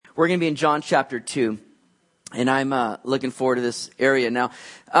We're going to be in John chapter 2, and I'm looking forward to this area. Now,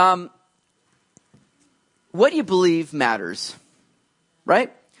 what you believe matters,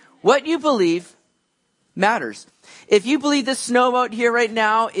 right? What you believe matters. If you believe the snow out here right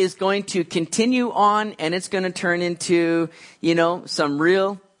now is going to continue on and it's going to turn into, some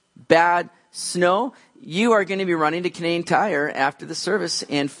real bad snow, you are going to be running to Canadian Tire after the service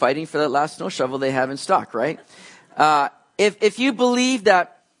and fighting for that last snow shovel they have in stock, right? If you believe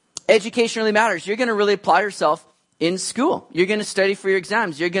that education really matters, you're going to really apply yourself in school. You're going to study for your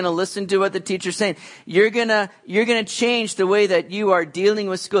exams. You're going to listen to what the teacher's saying. You're going to change the way that you are dealing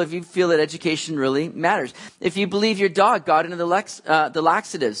with school if you feel that education really matters. If you believe your dog got into the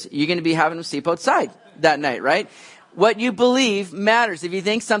laxatives, you're going to be having them sleep outside that night, right? What you believe matters. If you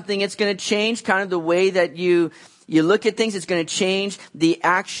think something, it's going to change kind of the way that you look at things. It's going to change the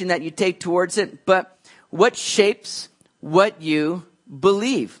action that you take towards it. But what shapes what you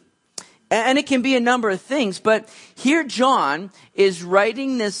believe? And it can be a number of things, but here John is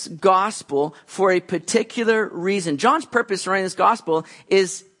writing this gospel for a particular reason. John's purpose in writing this gospel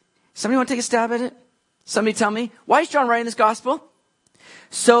is, somebody want to take a stab at it? Somebody tell me. Why is John writing this gospel?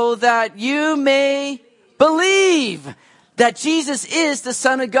 So that you may believe that Jesus is the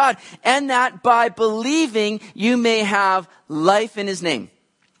Son of God, and that by believing you may have life in his name.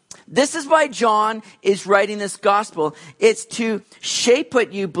 This is why John is writing this gospel. It's to shape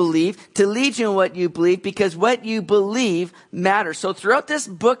what you believe, to lead you in what you believe, because what you believe matters. So throughout this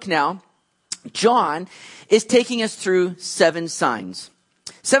book now, John is taking us through 7 signs.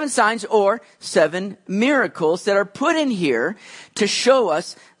 7 signs or 7 miracles that are put in here to show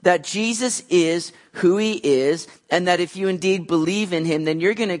us that Jesus is who he is, and that if you indeed believe in him, then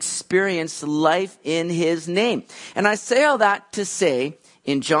you're going to experience life in his name. And I say all that to say,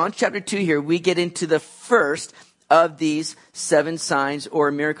 in John chapter 2 here, we get into the first of these 7 signs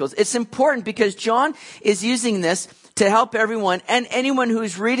or miracles. It's important because John is using this to help everyone and anyone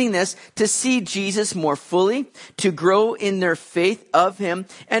who's reading this to see Jesus more fully, to grow in their faith of him,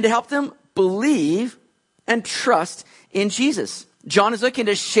 and to help them believe and trust in Jesus. John is looking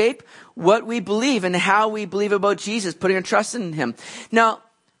to shape what we believe and how we believe about Jesus, putting our trust in him. Now,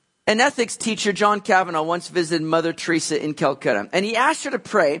 an ethics teacher, John Kavanaugh, once visited Mother Teresa in Calcutta, and he asked her to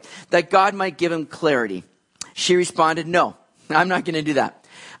pray that God might give him clarity. She responded, "No, I'm not going to do that.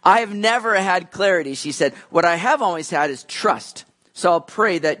 I have never had clarity," she said. "What I have always had is trust. So I'll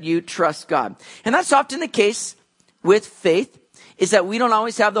pray that you trust God." And that's often the case with faith, is that we don't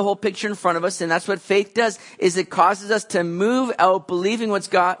always have the whole picture in front of us. And that's what faith does, is it causes us to move out believing what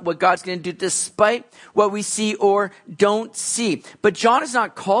God's going to do despite what we see or don't see. But John is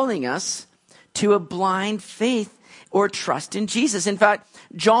not calling us to a blind faith or trust in Jesus. In fact,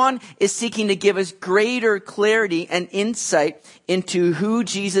 John is seeking to give us greater clarity and insight into who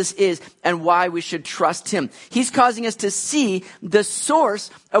Jesus is and why we should trust him. He's causing us to see the source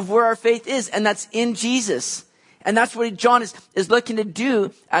of where our faith is, and that's in Jesus. And that's what John is looking to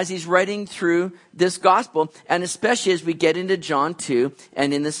do as he's writing through this gospel, and especially as we get into John 2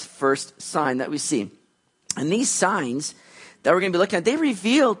 and in this first sign that we see. And these signs that we're going to be looking at, they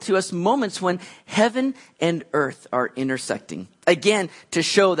reveal to us moments when heaven and earth are intersecting. Again, to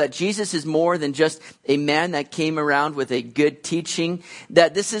show that Jesus is more than just a man that came around with a good teaching,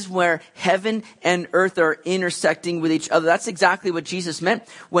 that this is where heaven and earth are intersecting with each other. That's exactly what Jesus meant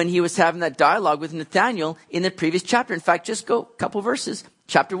when he was having that dialogue with Nathanael in the previous chapter. In fact, just go a couple verses.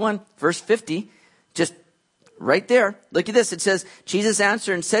 Chapter 1, verse 50, just right there. Look at this. It says, Jesus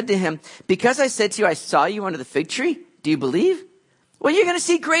answered and said to him, "Because I said to you, I saw you under the fig tree, do you believe? Well, you're going to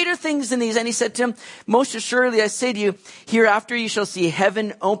see greater things than these." And he said to him, "Most assuredly, I say to you, hereafter you shall see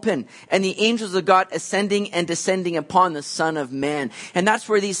heaven open and the angels of God ascending and descending upon the Son of Man." And that's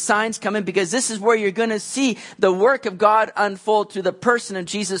where these signs come in, because this is where you're going to see the work of God unfold through the person of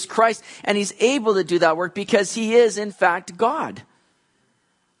Jesus Christ. And he's able to do that work because he is, in fact, God.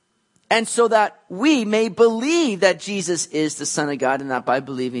 And so that we may believe that Jesus is the Son of God, and that by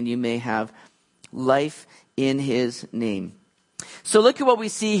believing you may have life in his name. So look at what we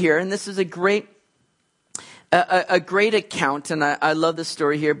see here, and this is a great account, and I love this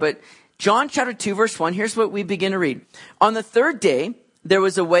story here. But John chapter 2, verse 1, here's what we begin to read. On the 3rd day, there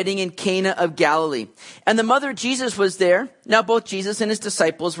was a wedding in Cana of Galilee, and the mother of Jesus was there. Now both Jesus and his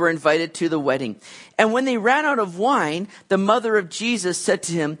disciples were invited to the wedding. And when they ran out of wine, the mother of Jesus said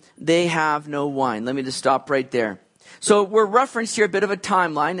to him, "They have no wine." Let me just stop right there. So we're referenced here a bit of a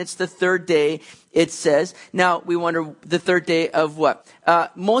timeline. It's the third day, it says. Now, we wonder the third day of what?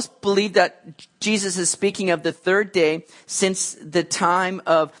 Most believe that Jesus is speaking of the third day since the time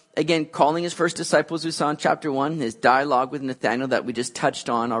of, again, calling his first disciples, we saw in chapter 1, his dialogue with Nathanael that we just touched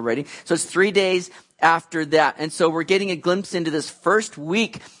on already. So it's 3 days after that. And so we're getting a glimpse into this first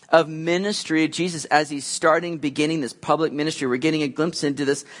week of ministry of Jesus as he's beginning this public ministry. We're getting a glimpse into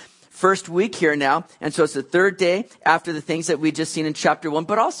this first week here now. And so it's the third day after the things that we just seen in chapter 1.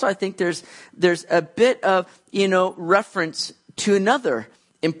 But also I think there's a bit of, reference to another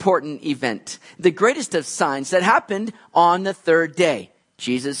important event, the greatest of signs that happened on the third day,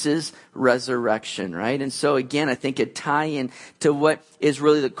 Jesus' resurrection, right? And so again, I think it tie in to what is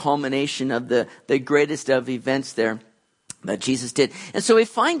really the culmination of the greatest of events there that Jesus did. And so we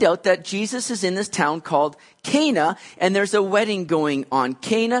find out that Jesus is in this town called Cana, and there's a wedding going on.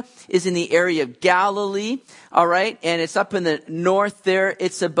 Cana is in the area of Galilee, all right? And it's up in the north there.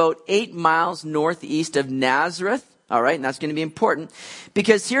 It's about 8 miles northeast of Nazareth, all right? And that's going to be important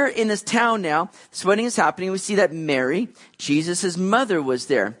because here in this town now, this wedding is happening. We see that Mary, Jesus' mother, was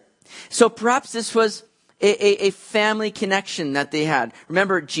there. So perhaps this was a family connection that they had.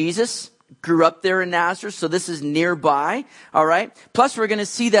 Remember, Jesus grew up there in Nazareth, so this is nearby, all right? Plus, we're going to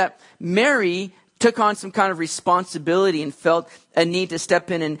see that Mary took on some kind of responsibility and felt a need to step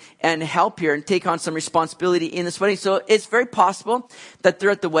in and help here and take on some responsibility in this wedding. So it's very possible that they're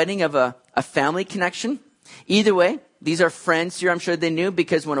at the wedding of a family connection. Either way, these are friends here. I'm sure they knew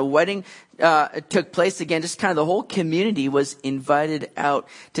because when a wedding took place, again, just kind of the whole community was invited out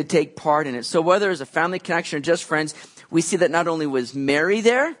to take part in it. So whether it's a family connection or just friends, we see that not only was Mary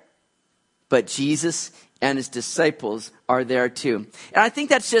there, but Jesus and his disciples are there too. And I think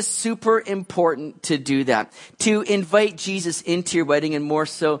that's just super important to do that. To invite Jesus into your wedding and more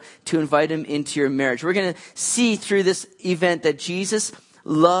so to invite him into your marriage. We're going to see through this event that Jesus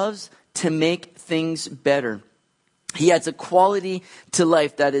loves to make things better. He adds a quality to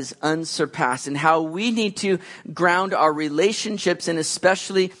life that is unsurpassed, and how we need to ground our relationships and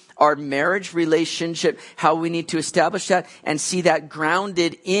especially our marriage relationship, how we need to establish that and see that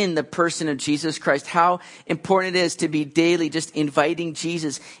grounded in the person of Jesus Christ. How important it is to be daily just inviting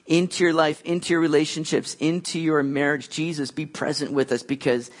Jesus into your life, into your relationships, into your marriage. Jesus, be present with us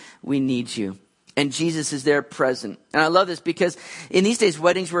because we need you. And Jesus is there present. And I love this because in these days,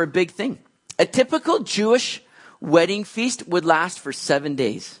 weddings were a big thing. A typical Jewish wedding feast would last for 7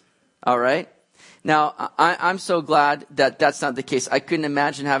 days. All right. Now, I'm so glad that that's not the case. I couldn't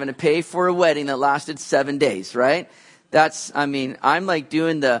imagine having to pay for a wedding that lasted 7 days, right? I'm like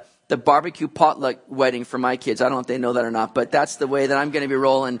doing the barbecue potluck wedding for my kids. I don't know if they know that or not, but that's the way that I'm going to be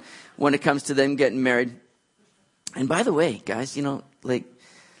rolling when it comes to them getting married. And by the way, guys,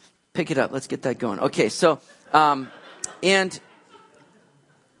 pick it up. Let's get that going. Okay. So, and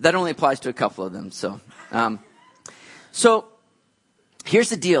that only applies to a couple of them. So here's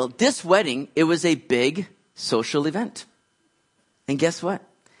the deal. This wedding, it was a big social event. And guess what?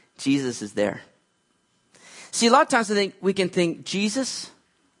 Jesus is there. See, a lot of times I think we can think Jesus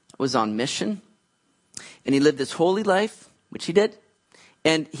was on mission and he lived this holy life, which he did.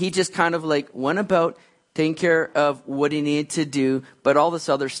 And he just kind of went about taking care of what he needed to do, but all this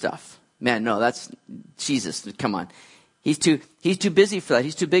other stuff. Man, no, that's Jesus. Come on. He's too busy for that.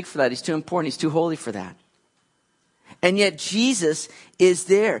 He's too big for that. He's too important. He's too holy for that. And yet Jesus is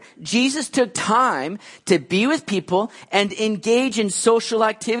there. Jesus took time to be with people and engage in social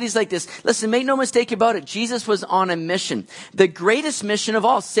activities like this. Listen, make no mistake about it. Jesus was on a mission. The greatest mission of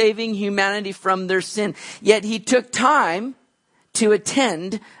all, saving humanity from their sin. Yet he took time to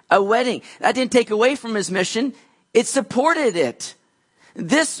attend a wedding. That didn't take away from his mission. It supported it.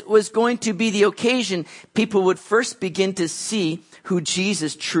 This was going to be the occasion people would first begin to see who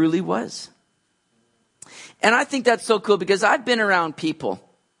Jesus truly was. And I think that's so cool because I've been around people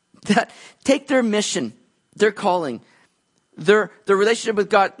that take their mission, their calling, their relationship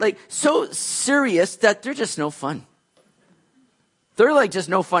with God, so serious that they're just no fun. They're just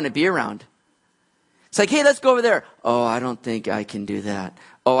no fun to be around. It's like, hey, let's go over there. Oh, I don't think I can do that.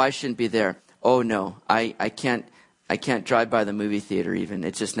 Oh, I shouldn't be there. Oh no, I can't drive by the movie theater even.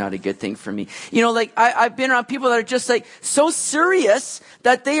 It's just not a good thing for me. I've been around people that are just so serious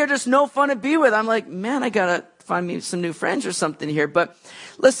that they are just no fun to be with. I'm like, man, I gotta find me some new friends or something here. But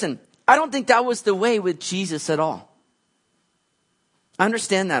listen, I don't think that was the way with Jesus at all. I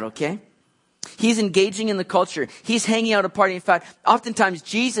understand that, okay? He's engaging in the culture. He's hanging out a party. In fact, oftentimes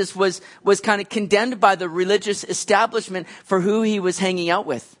Jesus was kind of condemned by the religious establishment for who he was hanging out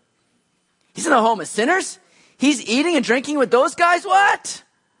with. He's in a home of sinners. He's eating and drinking with those guys? What?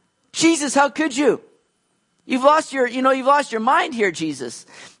 Jesus, how could you? You've lost your mind here, Jesus.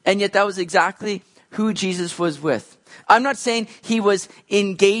 And yet that was exactly who Jesus was with. I'm not saying he was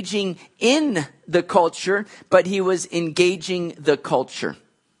engaging in the culture, but he was engaging the culture.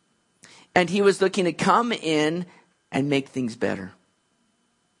 And he was looking to come in and make things better.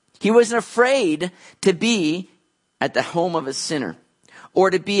 He wasn't afraid to be at the home of a sinner or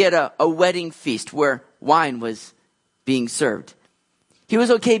to be at a wedding feast where wine was being served. He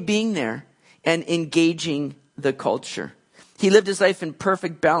was okay being there and engaging the culture. He lived his life in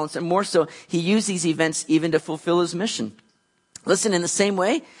perfect balance, and more so, he used these events even to fulfill his mission. Listen, in the same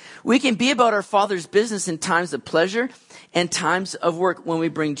way, we can be about our Father's business in times of pleasure and times of work when we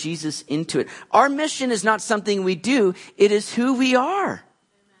bring Jesus into it. Our mission is not something we do, it is who we are.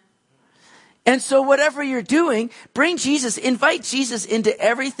 And so whatever you're doing, bring Jesus, invite Jesus into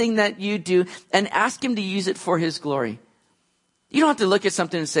everything that you do and ask him to use it for his glory. You don't have to look at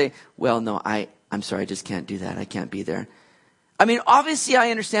something and say, well, no, I'm sorry, I just can't do that. I can't be there. I mean, obviously I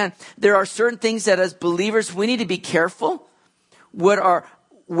understand there are certain things that as believers, we need to be careful where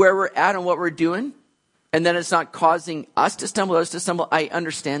we're at and what we're doing. And then it's not causing us to stumble, others to stumble. I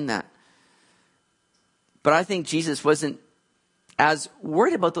understand that. But I think Jesus wasn't as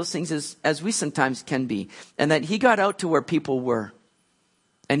worried about those things as we sometimes can be. And that he got out to where people were.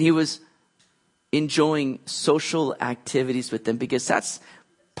 And he was enjoying social activities with them, because that's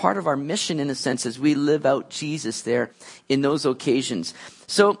part of our mission in a sense, as we live out Jesus there in those occasions.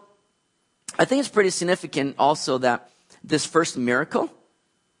 So I think it's pretty significant also that this first miracle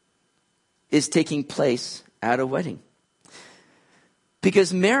is taking place at a wedding.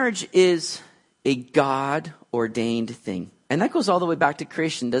 Because marriage is a God-ordained thing. And that goes all the way back to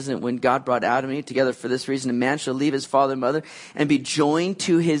creation, doesn't it? When God brought Adam and Eve together for this reason, a man shall leave his father and mother and be joined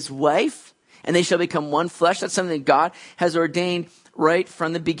to his wife, and they shall become one flesh. That's something that God has ordained right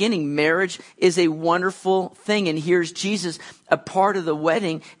from the beginning. Marriage is a wonderful thing. And here's Jesus, a part of the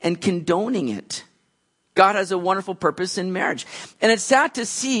wedding and condoning it. God has a wonderful purpose in marriage. And it's sad to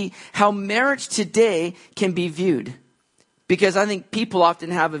see how marriage today can be viewed. Because I think people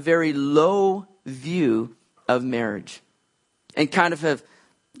often have a very low view of marriage. And kind of have,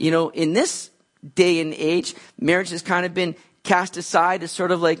 in this day and age, marriage has kind of been cast aside as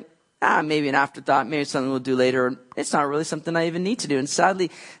sort of like, maybe an afterthought, maybe something we'll do later. It's not really something I even need to do. And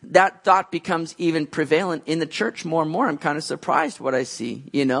sadly, that thought becomes even prevalent in the church more and more. I'm kind of surprised what I see,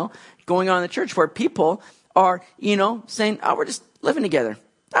 going on in the church where people are, saying, we're just living together.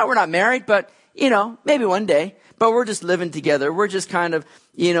 We're not married, but, maybe one day, but we're just living together. We're just kind of,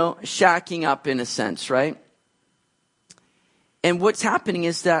 shacking up in a sense, right? And what's happening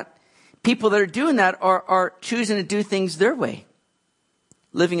is that people that are doing that are choosing to do things their way.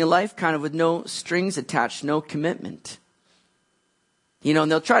 Living a life kind of with no strings attached, no commitment. And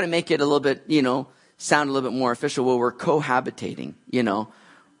they'll try to make it a little bit, sound a little bit more official. Well, we're cohabitating,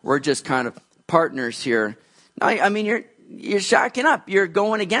 We're just kind of partners here. I mean, you're shacking up. You're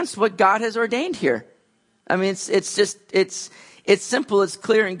going against what God has ordained here. I mean, it's simple. It's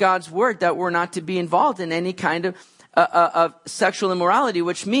clear in God's word that we're not to be involved in any kind of sexual immorality,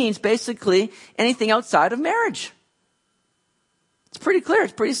 which means basically anything outside of marriage. It's pretty clear.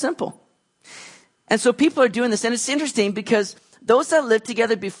 It's pretty simple. And so people are doing this. And it's interesting because those that live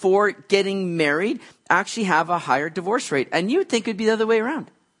together before getting married actually have a higher divorce rate. And you would think it would be the other way around.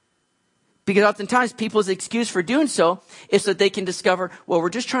 Because oftentimes people's excuse for doing so is that they can discover, well, we're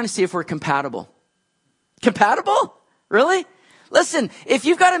just trying to see if we're compatible. Compatible? Really? Listen, if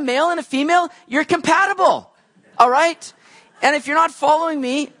you've got a male and a female, you're compatible. All right? And if you're not following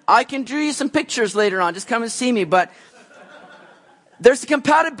me, I can draw you some pictures later on. Just come and see me. But there's a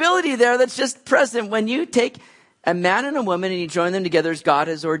compatibility there that's just present when you take a man and a woman and you join them together as God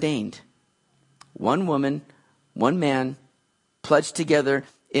has ordained. One woman, one man, pledged together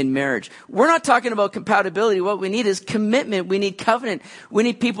in marriage. We're not talking about compatibility. What we need is commitment. We need covenant. We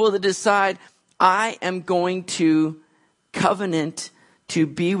need people to decide, I am going to covenant to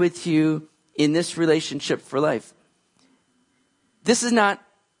be with you in this relationship for life. This is not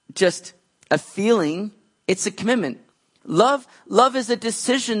just a feeling. It's a commitment. Love is a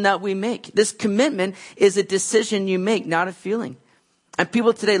decision that we make. This commitment is a decision you make, not a feeling. And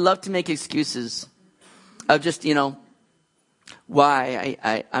people today love to make excuses of just, why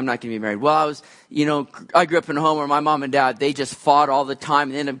I'm not going to be married. Well, I grew up in a home where my mom and dad, they just fought all the time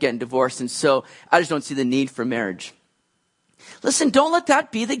and ended up getting divorced. And so I just don't see the need for marriage. Listen, don't let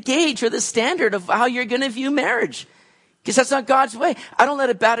that be the gauge or the standard of how you're going to view marriage. Because that's not God's way. I don't let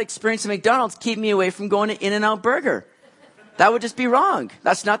a bad experience at McDonald's keep me away from going to In-N-Out Burger. That would just be wrong.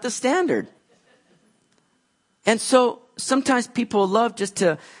 That's not the standard. And so sometimes people love just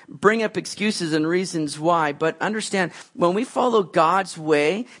to bring up excuses and reasons why, but understand, when we follow God's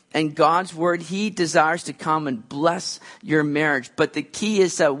way and God's word, he desires to come and bless your marriage. But the key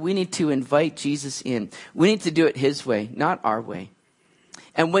is that we need to invite Jesus in. We need to do it his way, not our way.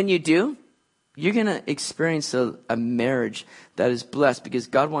 And when you do, you're going to experience a marriage that is blessed, because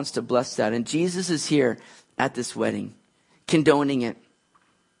God wants to bless that. And Jesus is here at this wedding, condoning it,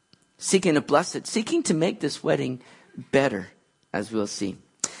 seeking to bless it, seeking to make this wedding better, as we'll see.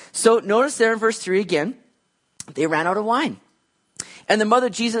 So notice there in verse 3 again, they ran out of wine. And the mother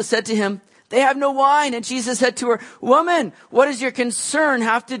of Jesus said to him, they have no wine. And Jesus said to her, woman, what does your concern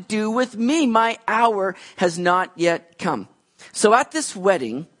have to do with me? My hour has not yet come. So at this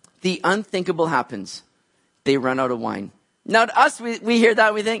wedding, the unthinkable happens. They run out of wine. Now to us, we hear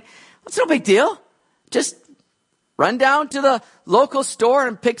that, we think, it's no big deal. Just run down to the local store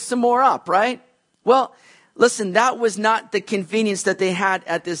and pick some more up, right? Well, listen, that was not the convenience that they had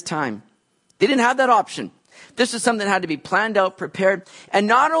at this time. They didn't have that option. This was something that had to be planned out, prepared. And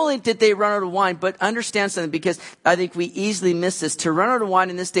not only did they run out of wine, but understand something, because I think we easily miss this. To run out of wine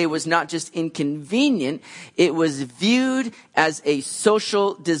in this day was not just inconvenient. It was viewed as a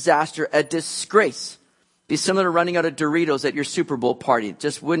social disaster, a disgrace. Be similar to running out of Doritos at your Super Bowl party. It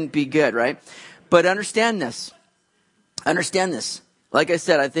just wouldn't be good, right? But understand this. Understand this. Like I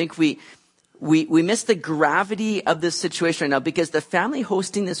said, I think we miss the gravity of this situation right now, because the family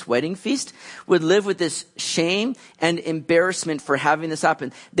hosting this wedding feast would live with this shame and embarrassment for having this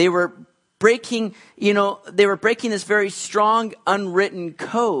happen. They were breaking this very strong unwritten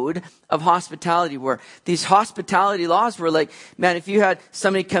code of hospitality, where these hospitality laws were like, man, if you had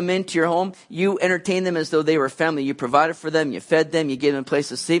somebody come into your home, you entertained them as though they were family. You provided for them, you fed them, you gave them a place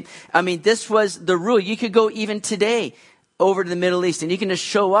to sleep. I mean, this was the rule. You could go even today over to the Middle East, and you can just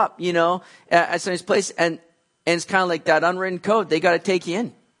show up, at somebody's place, and it's kind of like that unwritten code. They got to take you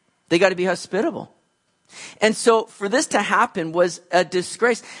in. They got to be hospitable. And so for this to happen was a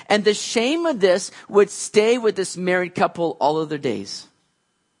disgrace. And the shame of this would stay with this married couple all of their days.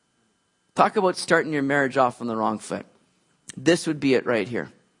 Talk about starting your marriage off on the wrong foot. This would be it right here.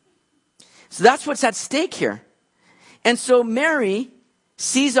 So that's what's at stake here. And so Mary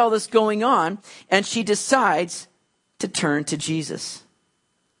sees all this going on, and she decides to turn to Jesus.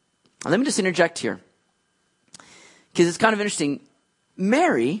 Now, let me just interject here, because it's kind of interesting.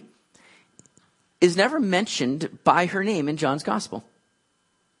 Mary is never mentioned by her name in John's gospel.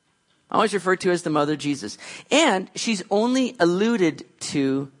 Always referred to as the mother of Jesus. And she's only alluded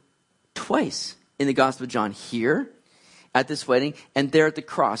to twice in the Gospel of John, here at this wedding, and there at the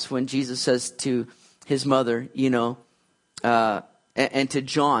cross when Jesus says to his mother, and to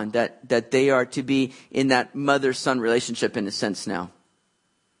John that they are to be in that mother-son relationship in a sense now.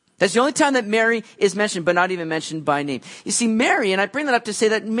 That's the only time that Mary is mentioned, but not even mentioned by name. You see, Mary, and I bring that up to say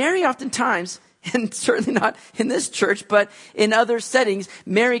that Mary oftentimes, and certainly not in this church, but in other settings,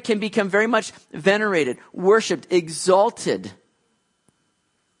 Mary can become very much venerated, worshipped, exalted.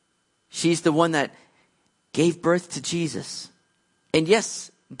 She's the one that gave birth to Jesus. And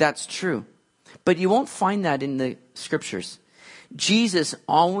yes, that's true. But you won't find that in the scriptures. Jesus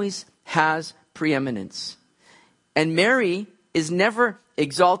always has preeminence. And Mary is never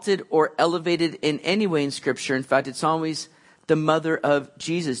exalted or elevated in any way in Scripture. In fact, it's always the mother of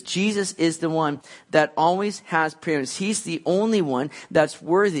Jesus. Jesus is the one that always has preeminence. He's the only one that's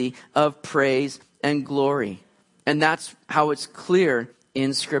worthy of praise and glory. And that's how it's clear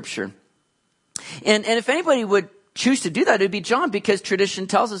in Scripture. And if anybody would choose to do that, it would be John, because tradition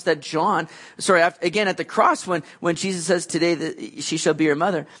tells us that again at the cross, when Jesus says today that she shall be your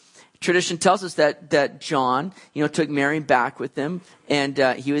mother, tradition tells us that John, took Mary back with him, and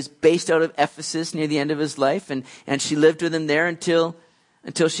he was based out of Ephesus near the end of his life, and she lived with him there until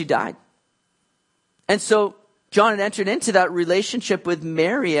she died. And so John had entered into that relationship with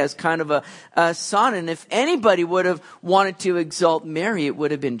Mary as kind of a son, and if anybody would have wanted to exalt Mary, it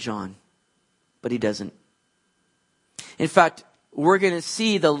would have been John, but he doesn't. In fact, we're going to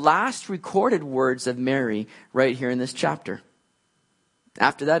see the last recorded words of Mary right here in this chapter.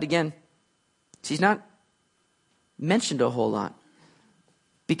 After that, again, she's not mentioned a whole lot,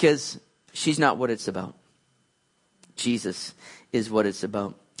 because she's not what it's about. Jesus is what it's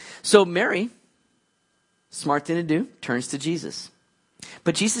about. So Mary, smart thing to do, turns to Jesus.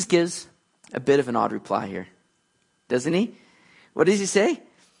 But Jesus gives a bit of an odd reply here, doesn't he? What does he say?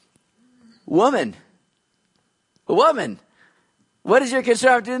 Woman, what is your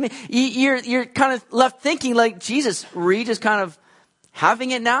concern have to do with me? You're kind of left thinking like, Jesus, were you just kind of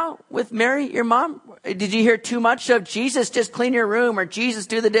having it now with Mary, your mom? Did you hear too much of Jesus, just clean your room, or Jesus,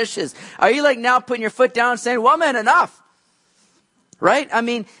 do the dishes? Are you like now putting your foot down and saying, woman, enough? Right? I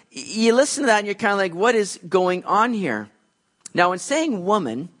mean, you listen to that and you're kind of like, what is going on here? Now, in saying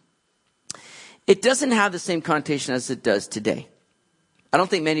woman, it doesn't have the same connotation as it does today. I don't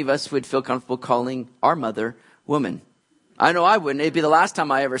think many of us would feel comfortable calling our mother woman. I know I wouldn't. It'd be the last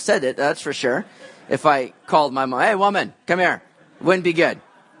time I ever said it, that's for sure. If I called my mom, hey, woman, come here. It wouldn't be good.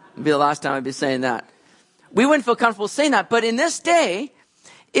 It'd be the last time I'd be saying that. We wouldn't feel comfortable saying that. But in this day,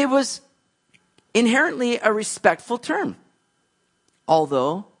 it was inherently a respectful term.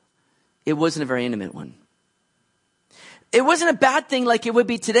 Although it wasn't a very intimate one. It wasn't a bad thing like it would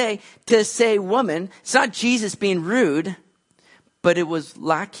be today to say woman. It's not Jesus being rude, but it was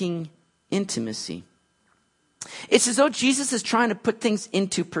lacking intimacy. It's as though Jesus is trying to put things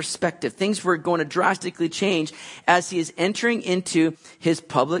into perspective. Things were going to drastically change as he is entering into his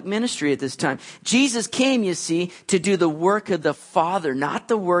public ministry at this time. Jesus came, you see, to do the work of the Father, not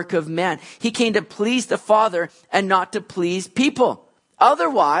the work of man. He came to please the Father and not to please people.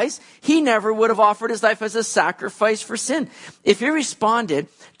 Otherwise, he never would have offered his life as a sacrifice for sin. If he responded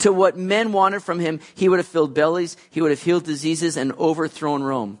to what men wanted from him, he would have filled bellies, he would have healed diseases and overthrown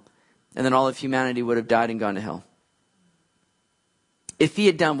Rome. And then all of humanity would have died and gone to hell. If he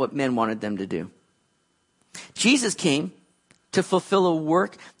had done what men wanted them to do. Jesus came to fulfill a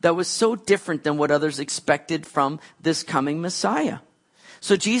work that was so different than what others expected from this coming Messiah.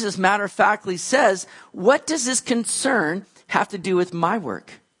 So Jesus matter-of-factly says, what does this concern have to do with my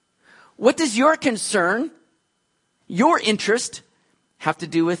work? What does your concern, your interest, have to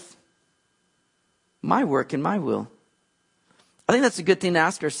do with my work and my will? I think that's a good thing to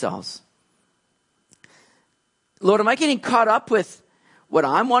ask ourselves. Lord, am I getting caught up with what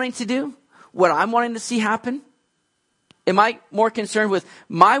I'm wanting to do? What I'm wanting to see happen? Am I more concerned with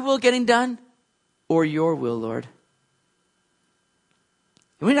my will getting done or your will, Lord?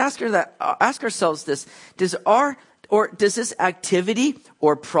 And we need to ask ourselves this. Does this activity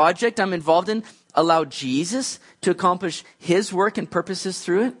or project I'm involved in allow Jesus to accomplish his work and purposes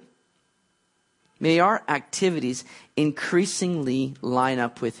through it? May our activities increasingly line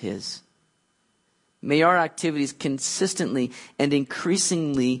up with his. May our activities consistently and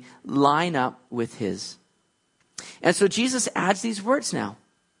increasingly line up with his. And so Jesus adds these words now.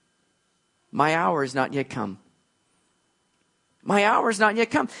 My hour is not yet come. My hour is not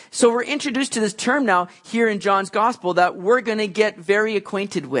yet come. So we're introduced to this term now here in John's gospel that we're going to get very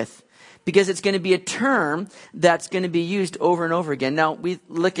acquainted with. Because it's going to be a term that's going to be used over and over again. Now, we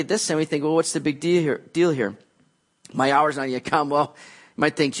look at this and we think, well, what's the big deal here? My hour's not yet come. Well, you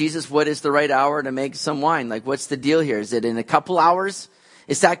might think, Jesus, what is the right hour to make some wine? Like, what's the deal here? Is it in a couple hours?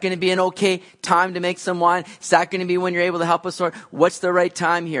 Is that going to be an okay time to make some wine? Is that going to be when you're able to help us, Lord? What's the right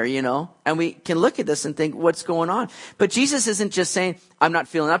time here, you know? And we can look at this and think, what's going on? But Jesus isn't just saying, I'm not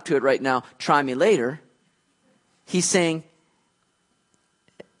feeling up to it right now. Try me later. He's saying,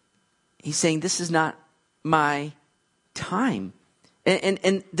 this is not my time.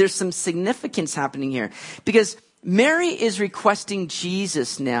 And there's some significance happening here. Because Mary is requesting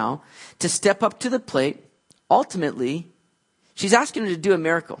Jesus now to step up to the plate. Ultimately, she's asking him to do a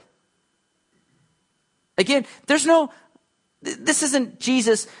miracle. Again, this isn't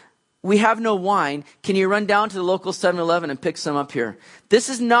Jesus, we have no wine. Can you run down to the local 7-Eleven and pick some up here? This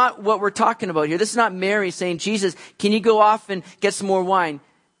is not what we're talking about here. This is not Mary saying, Jesus, can you go off and get some more wine?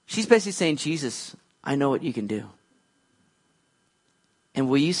 She's basically saying, Jesus, I know what you can do. And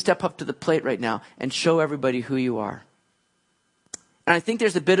will you step up to the plate right now and show everybody who you are? And I think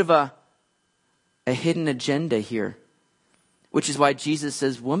there's a bit of a hidden agenda here, which is why Jesus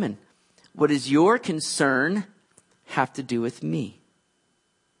says, woman, what does your concern have to do with me?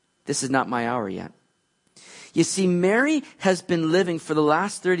 This is not my hour yet. You see, Mary has been living for the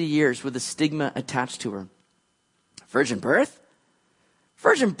last 30 years with a stigma attached to her. Virgin birth?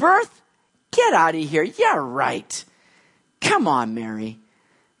 Virgin birth? Get out of here. Yeah, right. Come on, Mary.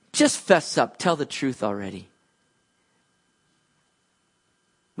 Just fess up. Tell the truth already.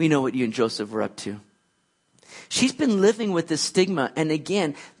 We know what you and Joseph were up to. She's been living with this stigma. And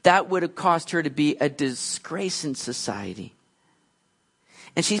again, that would have caused her to be a disgrace in society.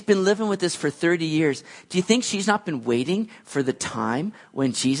 And she's been living with this for 30 years. Do you think she's not been waiting for the time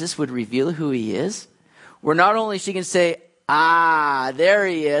when Jesus would reveal who he is? Where not only she can say, there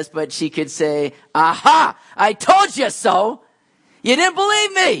he is, but she could say, aha, I told you so. You didn't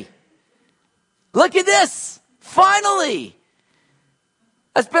believe me. Look at this. Finally.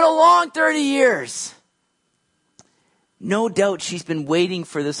 It's been a long 30 years. No doubt she's been waiting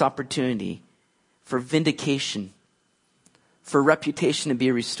for this opportunity for vindication, for reputation to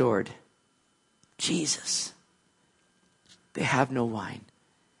be restored. Jesus, they have no wine.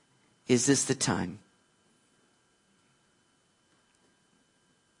 Is this the time?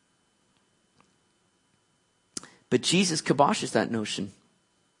 But Jesus kiboshes that notion.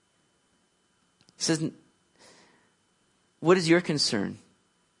 He says, what is your concern?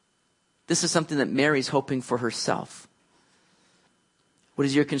 This is something that Mary's hoping for herself. What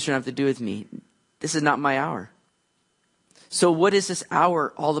does your concern have to do with me? This is not my hour. So what is this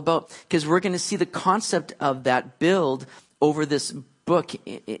hour all about? Because we're going to see the concept of that build over this book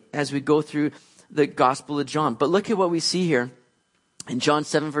as we go through the Gospel of John. But look at what we see here in John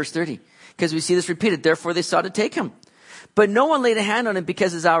 7 verse 30. Because we see this repeated. Therefore they sought to take him. But no one laid a hand on him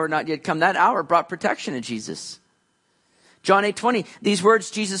because his hour had not yet come. That hour brought protection to Jesus. John 8:20, these words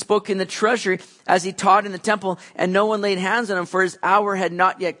Jesus spoke in the treasury as he taught in the temple, and no one laid hands on him, for his hour had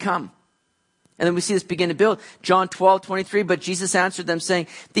not yet come. And then we see this begin to build. John 12:23, but Jesus answered them, saying,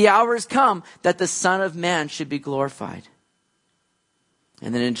 the hour has come that the Son of Man should be glorified.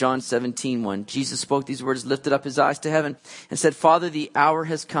 And then in John 17:1, Jesus spoke these words, lifted up his eyes to heaven, and said, Father, the hour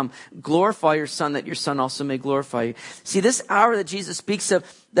has come. Glorify your Son, that your Son also may glorify you. See, this hour that Jesus speaks of,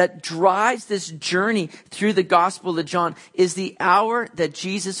 that drives this journey through the Gospel of John, is the hour that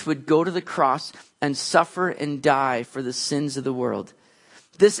Jesus would go to the cross and suffer and die for the sins of the world.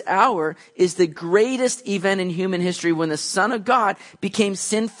 This hour is the greatest event in human history when the Son of God became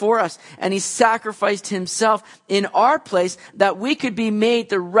sin for us, and he sacrificed himself in our place that we could be made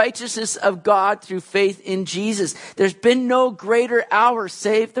the righteousness of God through faith in Jesus. There's been no greater hour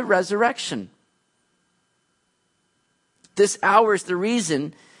save the resurrection. This hour is the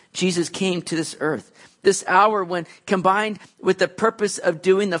reason Jesus came to this earth. This hour, when combined with the purpose of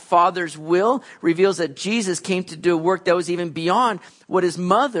doing the Father's will, reveals that Jesus came to do a work that was even beyond what his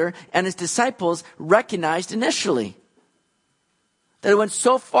mother and his disciples recognized initially. That it went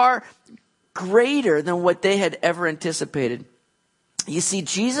so far greater than what they had ever anticipated. You see,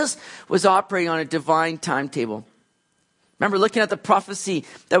 Jesus was operating on a divine timetable. Remember looking at the prophecy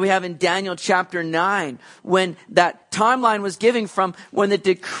that we have in Daniel chapter 9, when that timeline was given from when the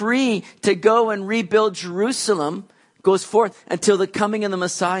decree to go and rebuild Jerusalem goes forth until the coming of the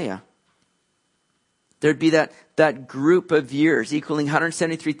Messiah. There'd be that group of years equaling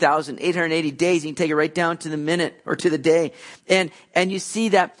 173,880 days. You can take it right down to the minute or to the day. And you see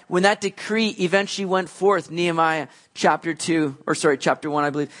that when that decree eventually went forth, Nehemiah chapter 1, I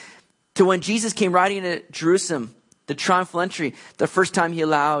believe, to when Jesus came riding into Jerusalem, the triumphal entry, the first time he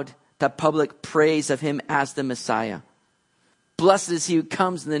allowed that public praise of him as the Messiah. Blessed is he who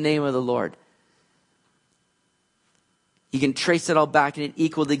comes in the name of the Lord. You can trace it all back, and it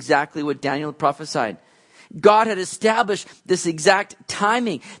equaled exactly what Daniel prophesied. God had established this exact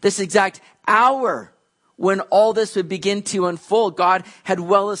timing, this exact hour when all this would begin to unfold. God had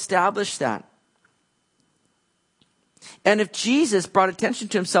well established that. And if Jesus brought attention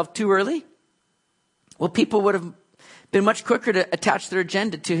to himself too early, well, people would have been much quicker to attach their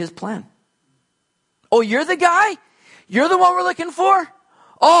agenda to his plan. Oh, you're the guy? You're the one we're looking for?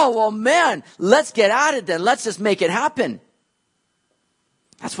 Oh, well, man, let's get at it then. Let's just make it happen.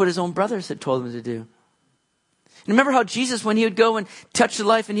 That's what his own brothers had told him to do. And remember how Jesus, when he would go and touch the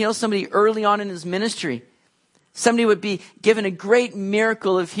life and heal somebody early on in his ministry, somebody would be given a great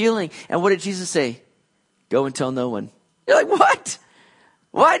miracle of healing. And what did Jesus say? Go and tell no one. You're like, what?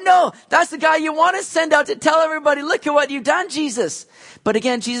 Why? No, that's the guy you want to send out to tell everybody, look at what you've done, Jesus. But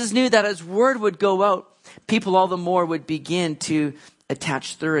again, Jesus knew that as word would go out, people all the more would begin to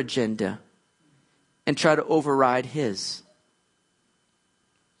attach their agenda and try to override his.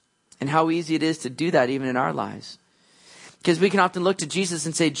 And how easy it is to do that even in our lives. Because we can often look to Jesus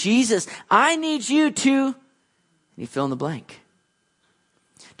and say, Jesus, I need you to, and you fill in the blank.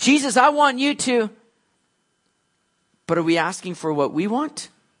 Jesus, I want you to. But are we asking for what we want?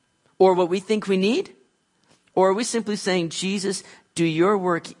 Or what we think we need? Or are we simply saying, Jesus, do your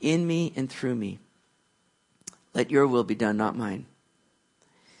work in me and through me. Let your will be done, not mine.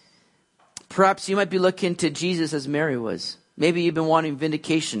 Perhaps you might be looking to Jesus as Mary was. Maybe you've been wanting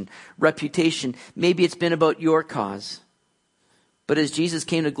vindication, reputation. Maybe it's been about your cause. But as Jesus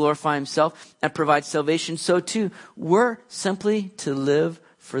came to glorify himself and provide salvation, so too, we're simply to live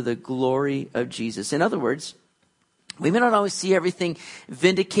for the glory of Jesus. In other words, we may not always see everything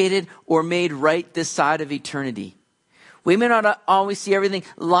vindicated or made right this side of eternity. We may not always see everything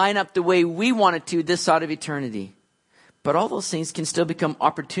line up the way we want it to this side of eternity. But all those things can still become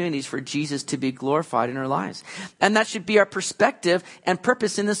opportunities for Jesus to be glorified in our lives. And that should be our perspective and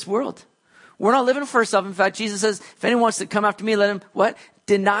purpose in this world. We're not living for ourselves. In fact, Jesus says, if anyone wants to come after me, let him, what?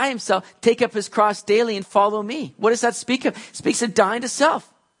 Deny himself, take up his cross daily and follow me. What does that speak of? It speaks of dying to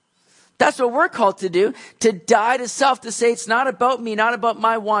self. That's what we're called to do, to die to self, to say it's not about me, not about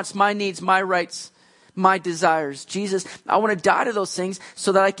my wants, my needs, my rights, my desires. Jesus, I want to die to those things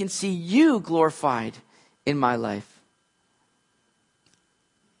so that I can see you glorified in my life.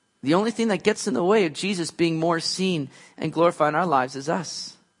 The only thing that gets in the way of Jesus being more seen and glorified in our lives is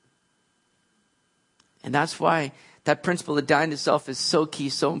us. And that's why that principle of dying to self is so key,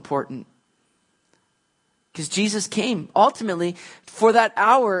 so important. Because Jesus came ultimately for that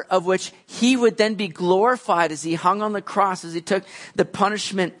hour of which he would then be glorified as he hung on the cross, as he took the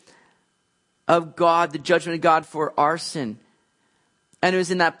punishment of God, the judgment of God for our sin. And it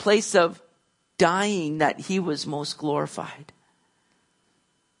was in that place of dying that he was most glorified.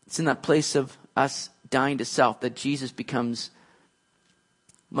 It's in that place of us dying to self that Jesus becomes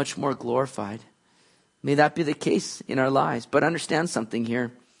much more glorified. May that be the case in our lives. But understand something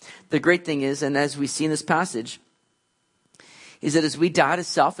here. The great thing is, and as we see in this passage, is that as we die to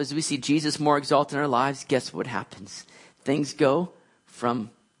self, as we see Jesus more exalted in our lives, guess what happens? Things go from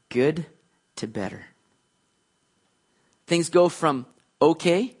good to better. Things go from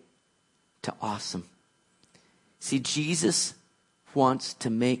okay to awesome. See, Jesus wants to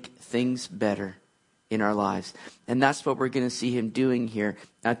make things better in our lives. And that's what we're going to see him doing here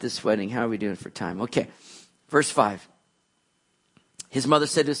at this wedding. How are we doing for time? Okay, verse 5. His mother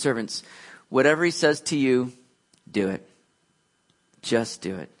said to his servants, whatever he says to you, do it. Just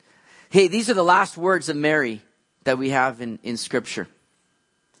do it. Hey, these are the last words of Mary that we have in Scripture.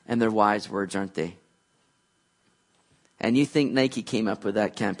 And they're wise words, aren't they? And you think Nike came up with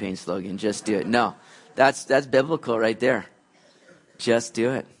that campaign slogan, just do it. No, that's biblical right there. Just do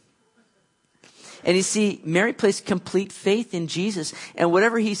it. And you see, Mary placed complete faith in Jesus. And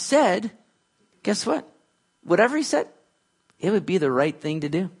whatever he said, guess what? Whatever he said, it would be the right thing to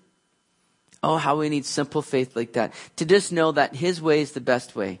do. Oh, how we need simple faith like that. To just know that his way is the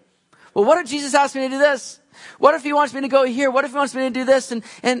best way. Well, what if Jesus asked me to do this? What if he wants me to go here? What if he wants me to do this?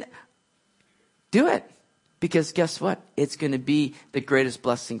 And do it. Because guess what? It's going to be the greatest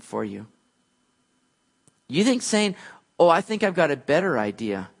blessing for you. You think saying, oh, I think I've got a better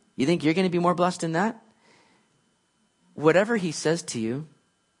idea. You think you're going to be more blessed in that? Whatever he says to you,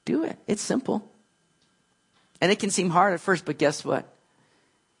 do it. It's simple. And it can seem hard at first, but guess what?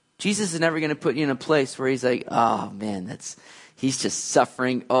 Jesus is never going to put you in a place where he's like, oh man, he's just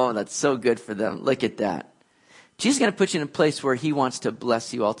suffering. Oh, that's so good for them. Look at that. Jesus is going to put you in a place where he wants to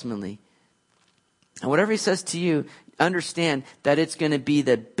bless you ultimately. And whatever he says to you, understand that it's going to be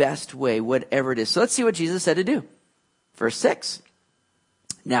the best way, whatever it is. So let's see what Jesus said to do. Verse 6.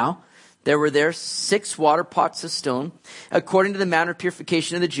 Now, there were there 6 water pots of stone, according to the manner of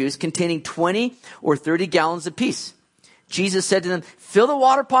purification of the Jews, containing 20 or 30 gallons apiece. Jesus said to them, fill the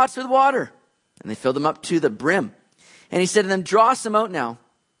water pots with water. And they filled them up to the brim. And he said to them, draw some out now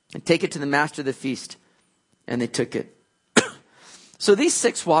and take it to the master of the feast. And they took it. So these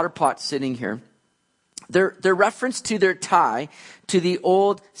 6 water pots sitting here, they're reference to their tie to the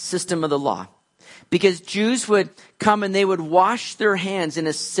old system of the law. Because Jews would come and they would wash their hands in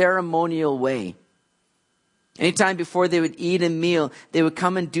a ceremonial way. Anytime before they would eat a meal, they would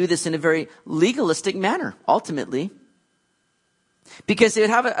come and do this in a very legalistic manner, ultimately. Because they would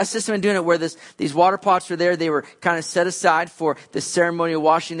have a system of doing it where these water pots were there. They were kind of set aside for the ceremonial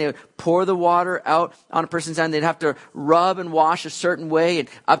washing. They would pour the water out on a person's hand. They'd have to rub and wash a certain way and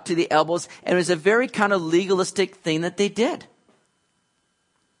up to the elbows. And it was a very kind of legalistic thing that they did.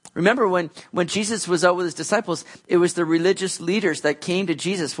 Remember when Jesus was out with his disciples, it was the religious leaders that came to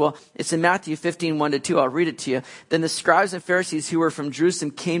Jesus. Well, it's in Matthew 15, 1-2. I'll read it to you. Then the scribes and Pharisees who were from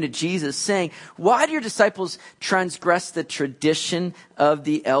Jerusalem came to Jesus saying, why do your disciples transgress the tradition of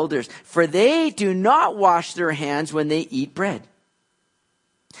the elders? For they do not wash their hands when they eat bread.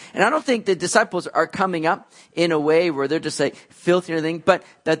 And I don't think the disciples are coming up in a way where they're just like filthy or anything, but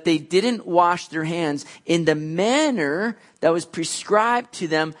that they didn't wash their hands in the manner that was prescribed to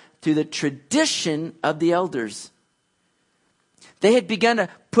them through the tradition of the elders. They had begun to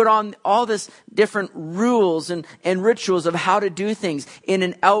put on all this different rules and rituals of how to do things in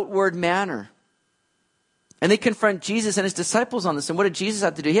an outward manner. And they confront Jesus and his disciples on this. And what did Jesus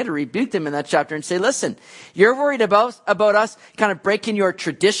have to do? He had to rebuke them in that chapter and say, listen, you're worried about us kind of breaking your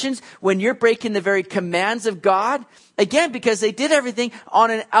traditions when you're breaking the very commands of God. Again, because they did everything on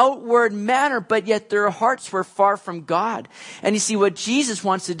an outward manner, but yet their hearts were far from God. And you see, what Jesus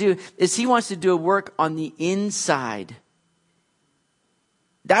wants to do is he wants to do a work on the inside.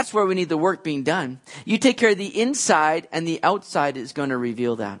 That's where we need the work being done. You take care of the inside and the outside is going to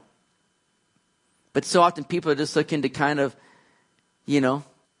reveal that. But so often people are just looking to kind of,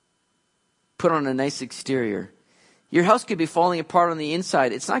 put on a nice exterior. Your house could be falling apart on the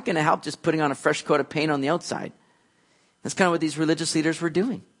inside. It's not going to help just putting on a fresh coat of paint on the outside. That's kind of what these religious leaders were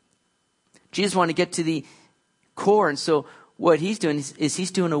doing. Jesus wanted to get to the core. And so what he's doing is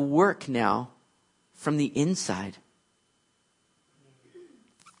he's doing a work now from the inside.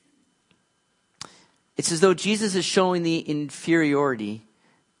 It's as though Jesus is showing the inferiority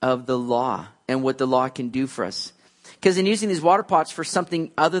of the law and what the law can do for us. Because in using these water pots for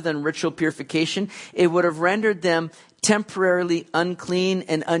something other than ritual purification, it would have rendered them temporarily unclean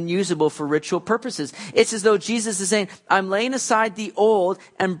and unusable for ritual purposes. It's as though Jesus is saying, I'm laying aside the old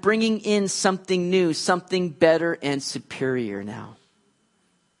and bringing in something new, something better and superior now.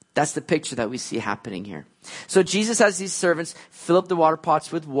 That's the picture that we see happening here. So Jesus has these servants fill up the water pots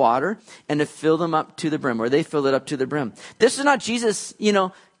with water and to fill them up to the brim, or they fill it up to the brim. This is not Jesus,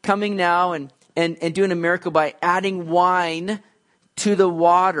 coming now and doing a miracle by adding wine to the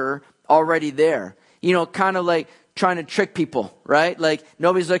water already there. Kind of like trying to trick people, right? Like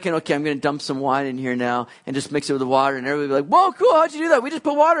nobody's looking, okay, I'm going to dump some wine in here now and just mix it with the water. And everybody will be like, whoa, cool, how'd you do that? We just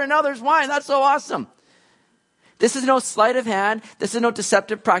put water and now there's wine. That's so awesome. This is no sleight of hand. This is no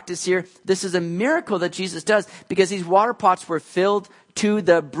deceptive practice here. This is a miracle that Jesus does because these water pots were filled to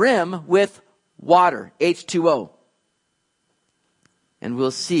the brim with water, H2O. And we'll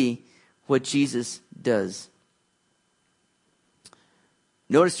see what Jesus does.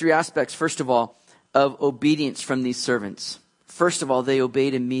 Notice three aspects, first of all, of obedience from these servants. First of all, they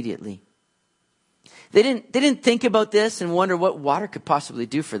obeyed immediately. They didn't think about this and wonder what water could possibly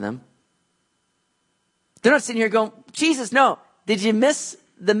do for them. They're not sitting here going, Jesus, no. Did you miss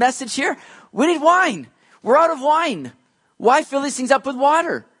the message here? We need wine. We're out of wine. Why fill these things up with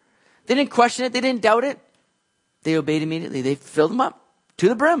water? They didn't question it. They didn't doubt it. They obeyed immediately. They filled them up to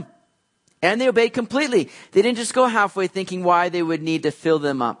the brim. And they obeyed completely. They didn't just go halfway thinking why they would need to fill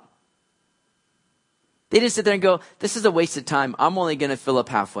them up. They didn't sit there and go, this is a waste of time. I'm only going to fill up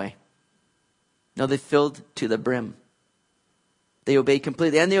halfway. No, they filled to the brim. They obeyed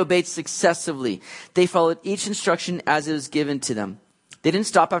completely, and they obeyed successively. They followed each instruction as it was given to them. They didn't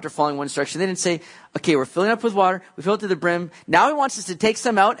stop after following one instruction. They didn't say, okay, we're filling up with water. We fill it to the brim. Now he wants us to take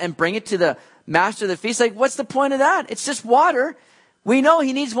some out and bring it to the master of the feast. Like, what's the point of that? It's just water. We know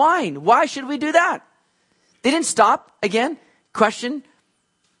he needs wine. Why should we do that? They didn't stop. Again, question.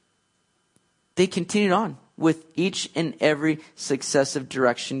 They continued on with each and every successive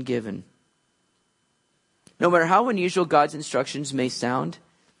direction given. No matter how unusual God's instructions may sound,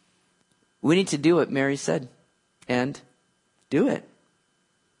 we need to do what Mary said and do it.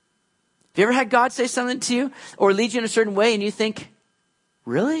 Have you ever had God say something to you or lead you in a certain way and you think,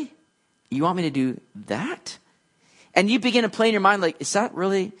 really? You want me to do that? And you begin to play in your mind like, is that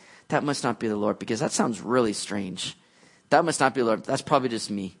really? That must not be the Lord because that sounds really strange. That must not be the Lord. That's probably just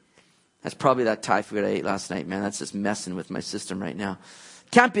me. That's probably that Thai food I ate last night, man. That's just messing with my system right now.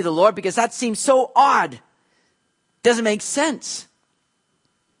 Can't be the Lord because that seems so odd. Doesn't make sense.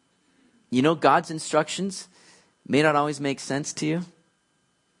 God's instructions may not always make sense to you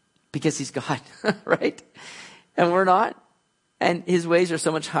because he's God, right? And we're not. And his ways are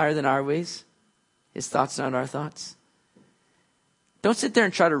so much higher than our ways. His thoughts are not our thoughts. Don't sit there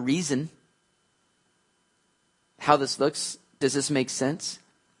and try to reason how this looks. Does this make sense?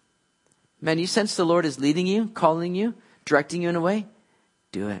 Man, you sense the Lord is leading you, calling you, directing you in a way?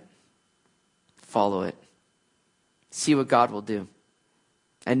 Do it. Follow it. See what God will do.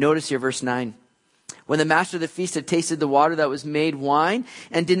 And notice here, verse 9. When the master of the feast had tasted the water that was made wine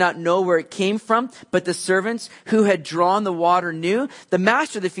and did not know where it came from, but the servants who had drawn the water knew, the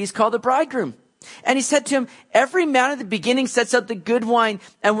master of the feast called the bridegroom. And he said to him, every man at the beginning sets out the good wine,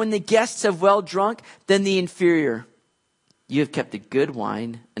 and when the guests have well drunk, then the inferior. You have kept the good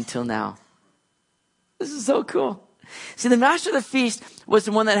wine until now. This is so cool. See, the master of the feast was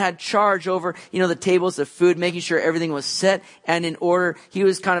the one that had charge over, the tables of food, making sure everything was set and in order. He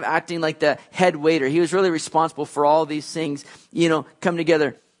was kind of acting like the head waiter. He was really responsible for all these things, come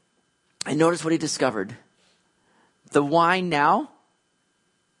together. And notice what he discovered. The wine now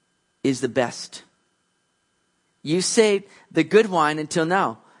is the best. You saved the good wine until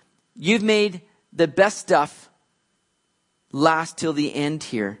now. You've made the best stuff last till the end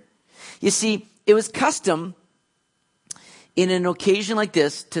here. You see, it was custom in an occasion like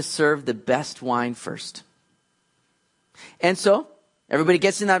this to serve the best wine first. And so everybody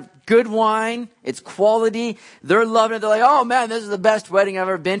gets in that good wine. It's quality. They're loving it. They're like, oh man, this is the best wedding I've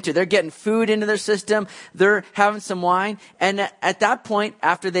ever been to. They're getting food into their system. They're having some wine. And at that point,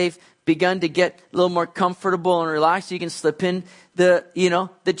 after they've begun to get a little more comfortable and relaxed, you can slip in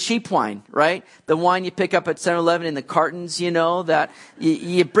the cheap wine, right? The wine you pick up at 7-Eleven in the cartons, that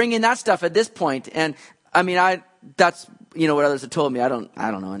you bring in that stuff at this point. And that's, what others have told me. I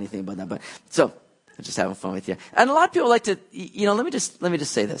don't know anything about that, but so I'm just having fun with you. And a lot of people like to, let me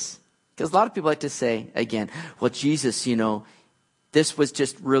just say this, because a lot of people like to say again, well, Jesus, this was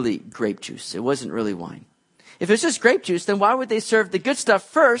just really grape juice. It wasn't really wine. If it was just grape juice, then why would they serve the good stuff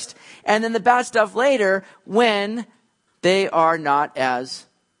first and then the bad stuff later when they are not as,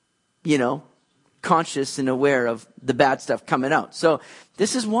 conscious and aware of the bad stuff coming out? So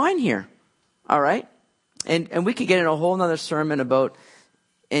this is wine here. All right. And we could get in a whole nother sermon about,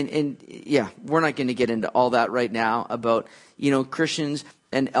 and we're not going to get into all that right now about, Christians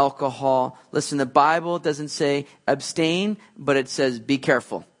and alcohol. Listen, the Bible doesn't say abstain, but it says be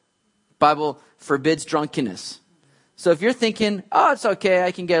careful. Bible forbids drunkenness. So if you're thinking, oh, it's okay,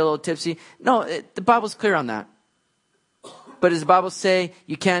 I can get a little tipsy. No, the Bible's clear on that. But does the Bible say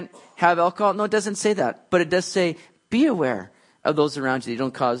you can't have alcohol? No, it doesn't say that. But it does say be aware of those around you. You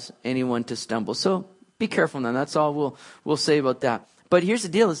don't cause anyone to stumble. So be careful then. That's all we'll say about that. But here's the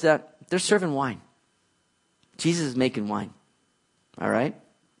deal is that they're serving wine. Jesus is making wine. All right?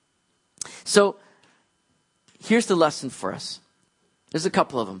 So here's the lesson for us. There's a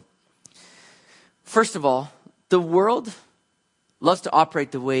couple of them. First of all, the world loves to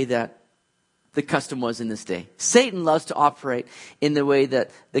operate the way that the custom was in this day. Satan loves to operate in the way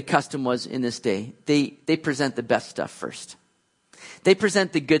that the custom was in this day. They present the best stuff first. They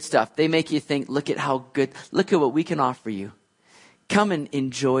present the good stuff. They make you think, look at how good, look at what we can offer you. Come and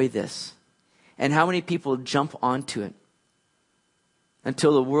enjoy this. And how many people jump onto it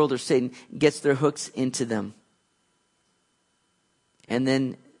until the world or Satan gets their hooks into them. And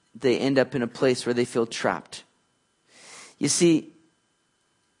then they end up in a place where they feel trapped. You see,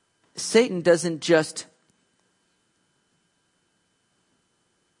 Satan doesn't just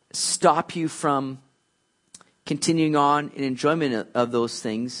stop you from continuing on in enjoyment of those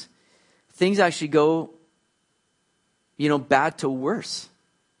things. Things actually go, bad to worse.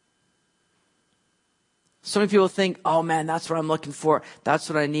 So many people think, oh man, that's what I'm looking for. That's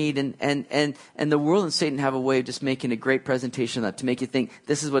what I need. And the world and Satan have a way of just making a great presentation of that to make you think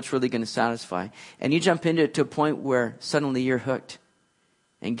this is what's really going to satisfy. And you jump into it to a point where suddenly you're hooked.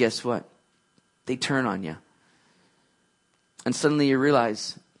 And guess what? They turn on you. And suddenly you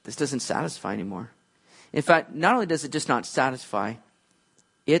realize this doesn't satisfy anymore. In fact, not only does it just not satisfy,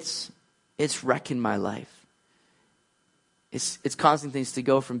 it's wrecking my life. It's causing things to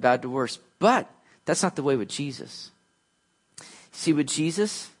go from bad to worse. But that's not the way with Jesus. See, with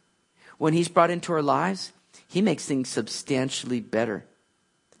Jesus, when he's brought into our lives, he makes things substantially better.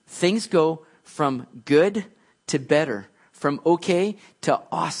 Things go from good to better, from okay to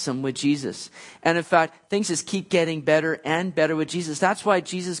awesome with Jesus. And in fact, things just keep getting better and better with Jesus. That's why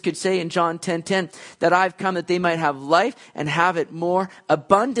Jesus could say in John 10:10 that I've come that they might have life and have it more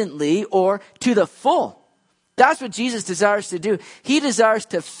abundantly or to the full. That's what Jesus desires to do. He desires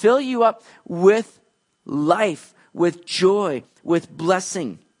to fill you up with life, with joy, with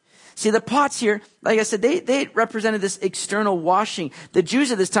blessing. See, the pots here, like I said, they represented this external washing. The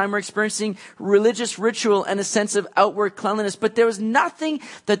Jews at this time were experiencing religious ritual and a sense of outward cleanliness, but there was nothing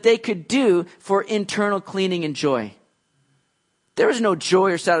that they could do for internal cleaning and joy. There was no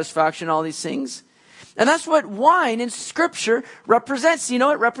joy or satisfaction in all these things. And that's what wine in Scripture represents. It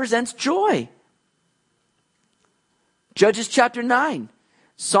represents joy. Judges chapter 9,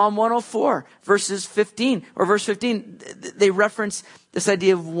 Psalm 104, verse 15, they reference this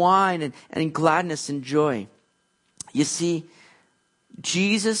idea of wine and gladness and joy. You see,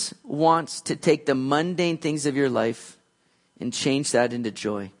 Jesus wants to take the mundane things of your life and change that into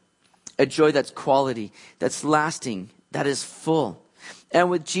joy. A joy that's quality, that's lasting, that is full. And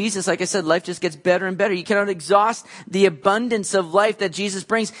with Jesus, like I said, life just gets better and better. You cannot exhaust the abundance of life that Jesus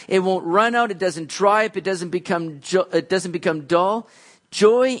brings. It won't run out. It doesn't dry up. It doesn't become dull.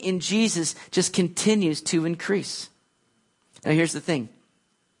 Joy in Jesus just continues to increase. Now here's the thing.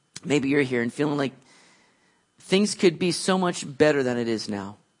 Maybe you're here and feeling like things could be so much better than it is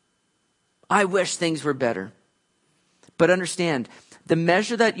now. I wish things were better. But understand, the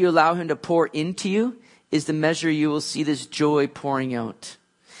measure that you allow him to pour into you is the measure you will see this joy pouring out.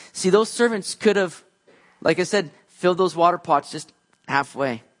 See, those servants could have, like I said, filled those water pots just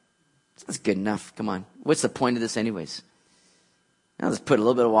halfway. That's good enough. Come on. What's the point of this anyways? Now let's put a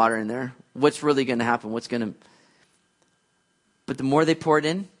little bit of water in there. What's really going to happen? But the more they poured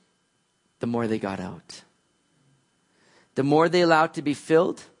in, the more they got out. The more they allowed to be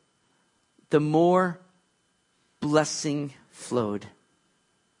filled, the more blessing flowed.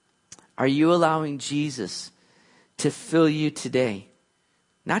 Are you allowing Jesus to fill you today?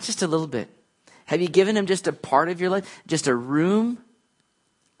 Not just a little bit. Have you given him just a part of your life? Just a room?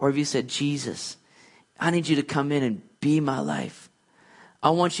 Or have you said, Jesus, I need you to come in and be my life. I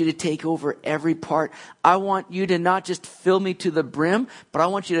want you to take over every part. I want you to not just fill me to the brim, but I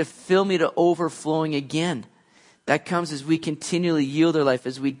want you to fill me to overflowing again. That comes as we continually yield our life,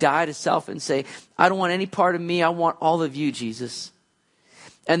 as we die to self and say, I don't want any part of me. I want all of you, Jesus.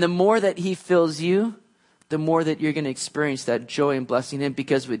 And the more that he fills you, the more that you're going to experience that joy and blessing in him.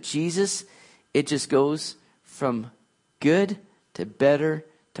 Because with Jesus, it just goes from good to better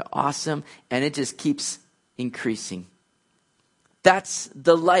to awesome. And it just keeps increasing. That's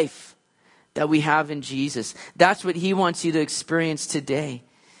the life that we have in Jesus. That's what he wants you to experience today.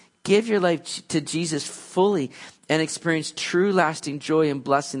 Give your life to Jesus fully and experience true lasting joy and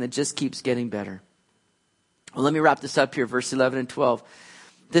blessing that just keeps getting better. Well, let me wrap this up here, verse 11 and 12.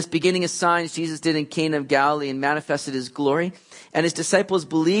 This beginning of signs Jesus did in Cana of Galilee and manifested his glory, and his disciples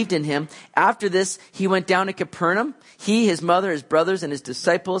believed in him. After this, he went down to Capernaum, he, his mother, his brothers, and his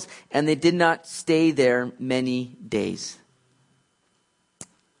disciples, and they did not stay there many days.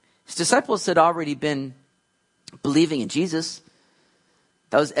 His disciples had already been believing in Jesus.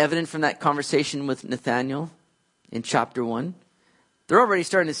 That was evident from that conversation with Nathanael in chapter 1. They're already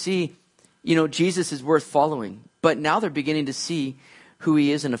starting to see, Jesus is worth following. But now they're beginning to see who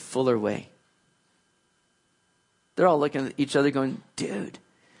he is in a fuller way. They're all looking at each other going, dude,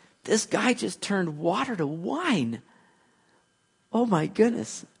 this guy just turned water to wine. Oh my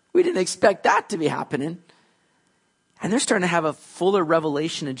goodness. We didn't expect that to be happening. And they're starting to have a fuller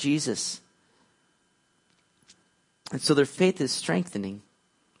revelation of Jesus. And so their faith is strengthening.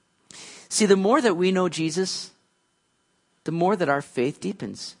 See, the more that we know Jesus, the more that our faith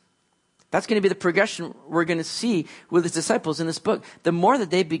deepens. That's going to be the progression we're going to see with his disciples in this book. The more that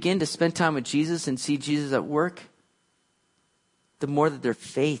they begin to spend time with Jesus and see Jesus at work, the more that their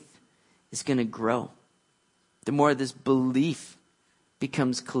faith is going to grow. The more this belief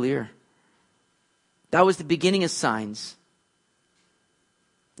becomes clear. That was the beginning of signs.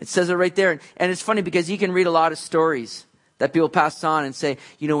 It says it right there. And it's funny because you can read a lot of stories that people pass on and say,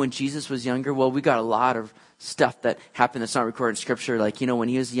 when Jesus was younger, well, we got a lot of stuff that happened that's not recorded in scripture. Like, when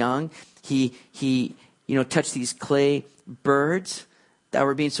he was young, he touched these clay birds that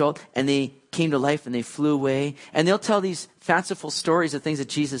were being sold, and they came to life and they flew away. And they'll tell these fanciful stories of things that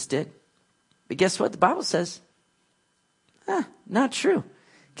Jesus did. But guess what? The Bible says, not true.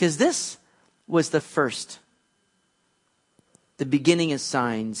 Because this was the beginning of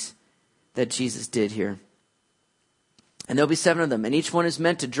signs that Jesus did here. And there'll be 7 of them. And each one is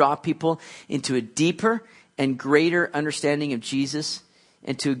meant to draw people into a deeper and greater understanding of Jesus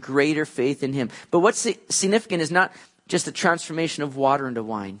and to a greater faith in him. But what's significant is not just the transformation of water into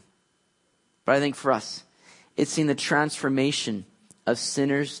wine. But I think for us, it's seen the transformation of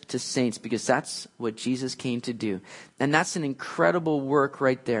sinners to saints, because that's what Jesus came to do. And that's an incredible work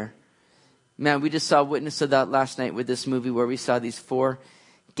right there. Man, we just saw witness of that last night with this movie where we saw these 4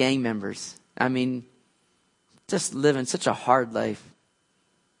 gang members. I mean, just living such a hard life.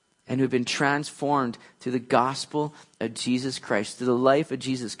 And who've been transformed through the gospel of Jesus Christ, through the life of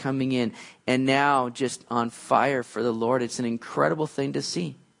Jesus coming in, and now just on fire for the Lord. It's an incredible thing to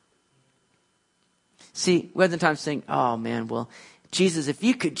see. See, we had the time saying, oh man, well, Jesus, if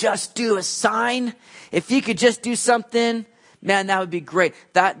you could just do a sign, if you could just do something, man, that would be great.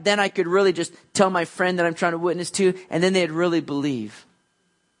 Then I could really just tell my friend that I'm trying to witness to, and then they'd really believe.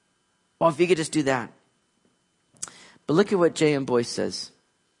 Well, if you could just do that. But look at what J.M. Boyce says.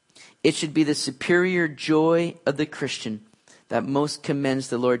 It should be the superior joy of the Christian that most commends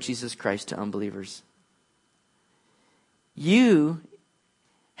the Lord Jesus Christ to unbelievers. You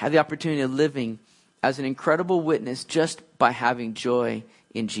have the opportunity of living as an incredible witness just by having joy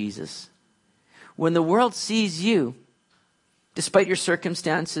in Jesus. When the world sees you, despite your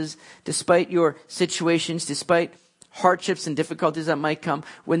circumstances, despite your situations, despite hardships and difficulties that might come,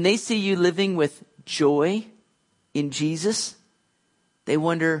 when they see you living with joy in Jesus, they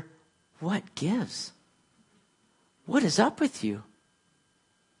wonder, what gives? What is up with you?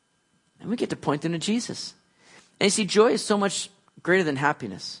 And we get to point them to Jesus. And you see, joy is so much greater than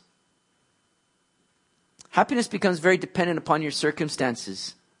happiness. Happiness becomes very dependent upon your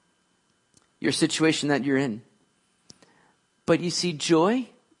circumstances, your situation that you're in. But you see, joy,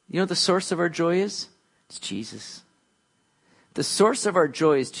 the source of our joy is? It's Jesus. The source of our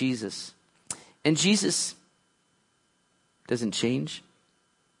joy is Jesus. And Jesus doesn't change.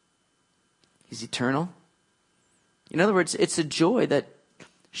 He's eternal. In other words, it's a joy that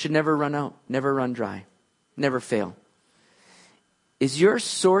should never run out, never run dry, never fail. Is your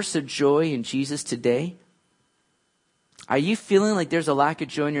source of joy in Jesus today? Are you feeling like there's a lack of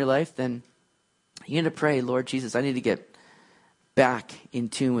joy in your life? Then you need to pray, Lord Jesus, I need to get back in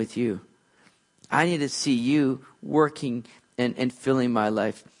tune with you. I need to see you working and filling my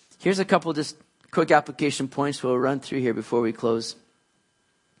life. Here's a couple just quick application points we'll run through here before we close.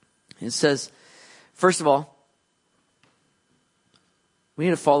 It says, first of all, We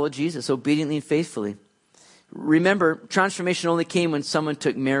need to follow Jesus obediently and faithfully. Remember, transformation only came when someone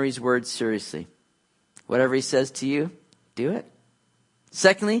took Mary's words seriously. Whatever he says to you, do it.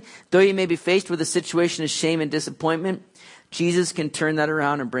 Secondly, though you may be faced with a situation of shame and disappointment, Jesus can turn that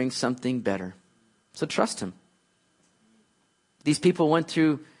around and bring something better. So trust him. These people went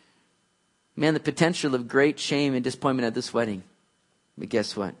through, the potential of great shame and disappointment at this wedding. But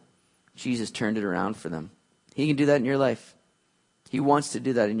guess what? Jesus turned it around for them. He can do that in your life. He wants to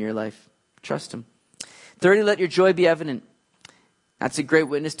do that in your life. Trust him. Thirdly, let your joy be evident. That's a great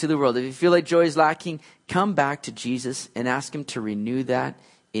witness to the world. If you feel like joy is lacking, come back to Jesus and ask him to renew that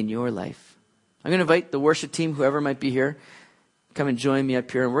in your life. I'm going to invite the worship team, whoever might be here, come and join me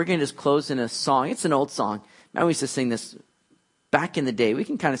up here. And we're going to just close in a song. It's an old song. Man, we used to sing this back in the day. We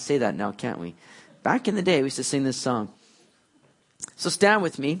can kind of say that now, can't we? Back in the day, we used to sing this song. So stand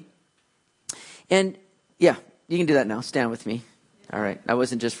with me. And yeah, you can do that now. Stand with me. All right. That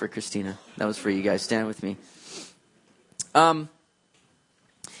wasn't just for Christina. That was for you guys. Stand with me.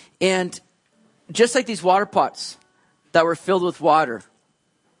 And just like these water pots that were filled with water,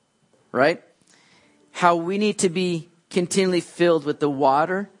 right? How we need to be continually filled with the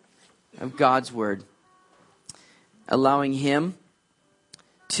water of God's word. Allowing him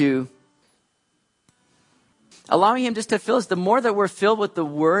just to fill us. The more that we're filled with the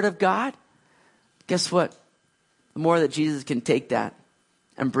word of God, guess what? The more that Jesus can take that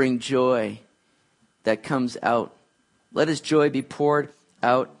and bring joy that comes out. Let his joy be poured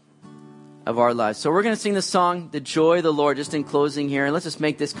out of our lives. So we're going to sing the song, The Joy of the Lord, just in closing here. And let's just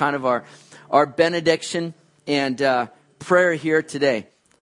make this kind of our benediction and prayer here today.